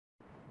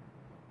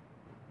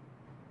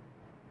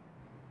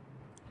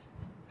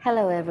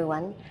Hello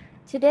everyone.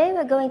 Today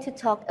we're going to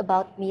talk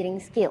about meeting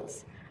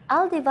skills.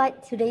 I'll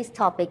divide today's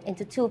topic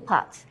into two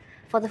parts.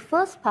 For the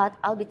first part,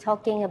 I'll be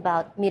talking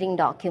about meeting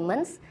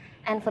documents,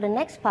 and for the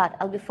next part,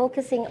 I'll be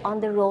focusing on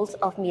the roles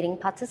of meeting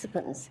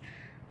participants.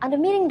 Under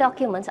meeting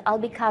documents, I'll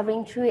be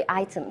covering three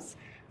items.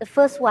 The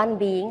first one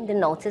being the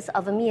notice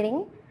of a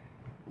meeting,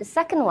 the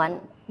second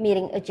one,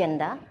 meeting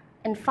agenda,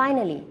 and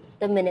finally,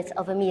 the minutes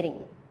of a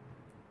meeting.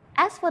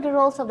 As for the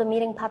roles of the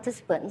meeting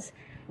participants,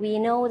 we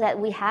know that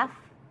we have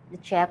the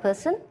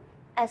chairperson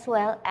as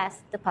well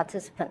as the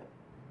participant.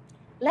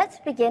 Let's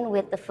begin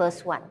with the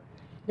first one,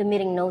 the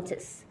meeting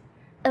notice.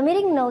 A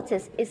meeting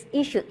notice is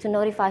issued to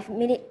notify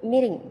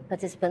meeting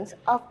participants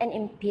of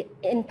an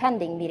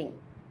impending meeting.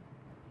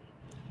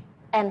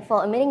 And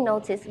for a meeting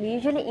notice, we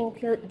usually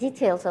include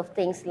details of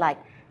things like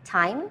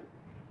time,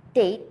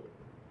 date,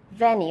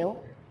 venue,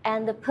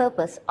 and the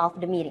purpose of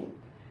the meeting.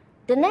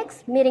 The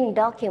next meeting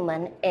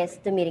document is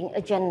the meeting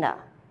agenda.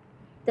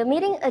 The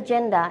meeting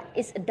agenda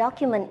is a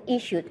document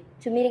issued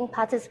to meeting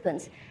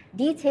participants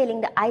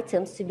detailing the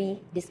items to be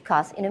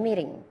discussed in a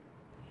meeting.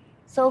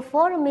 So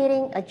for a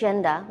meeting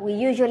agenda, we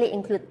usually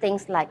include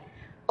things like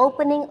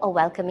opening or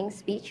welcoming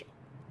speech,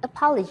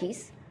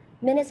 apologies,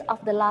 minutes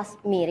of the last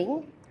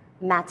meeting,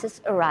 matters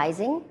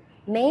arising,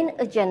 main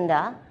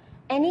agenda,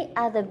 any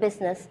other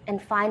business,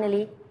 and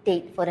finally,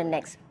 date for the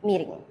next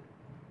meeting.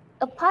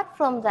 Apart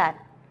from that,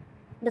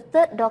 the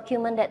third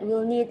document that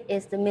we'll need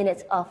is the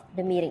minutes of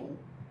the meeting.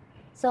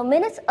 So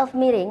minutes of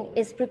meeting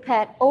is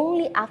prepared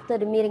only after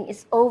the meeting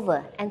is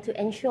over and to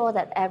ensure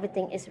that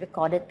everything is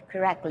recorded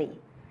correctly.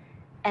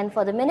 And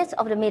for the minutes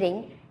of the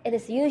meeting, it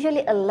is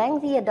usually a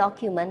lengthier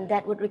document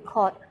that would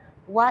record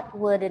what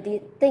were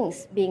the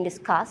things being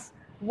discussed,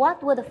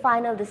 what were the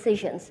final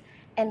decisions,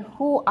 and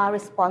who are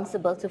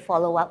responsible to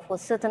follow up for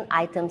certain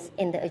items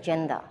in the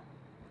agenda.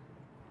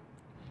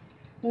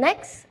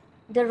 Next,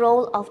 the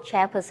role of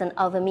chairperson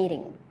of a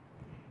meeting.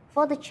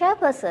 For the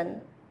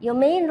chairperson, your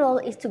main role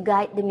is to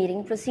guide the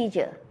meeting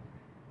procedure.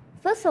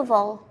 First of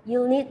all,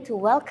 you'll need to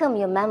welcome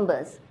your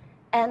members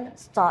and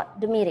start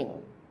the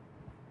meeting.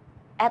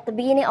 At the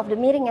beginning of the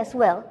meeting as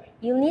well,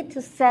 you'll need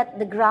to set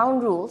the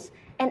ground rules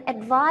and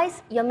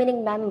advise your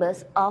meeting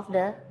members of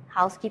the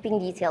housekeeping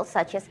details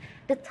such as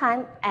the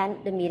time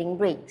and the meeting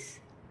breaks.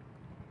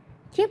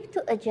 Keep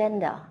to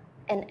agenda,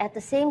 and at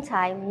the same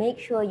time, make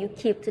sure you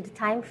keep to the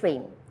time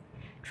frame.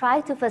 Try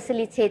to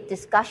facilitate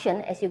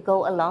discussion as you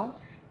go along.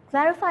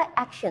 Clarify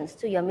actions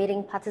to your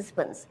meeting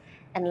participants.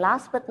 And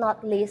last but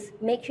not least,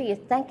 make sure you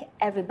thank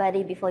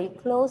everybody before you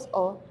close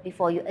or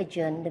before you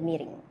adjourn the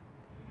meeting.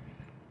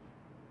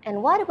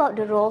 And what about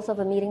the roles of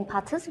a meeting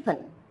participant?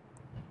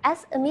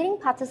 As a meeting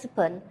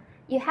participant,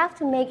 you have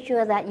to make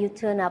sure that you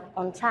turn up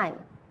on time.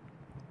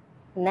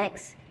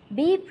 Next,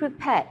 be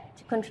prepared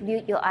to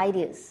contribute your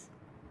ideas.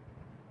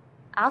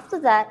 After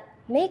that,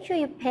 make sure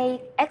you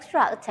pay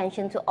extra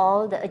attention to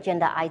all the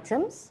agenda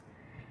items.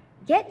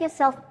 Get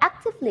yourself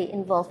actively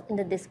involved in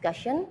the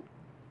discussion.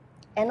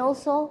 And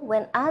also,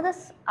 when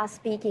others are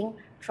speaking,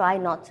 try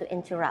not to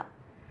interrupt.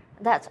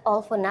 That's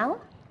all for now.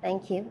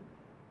 Thank you.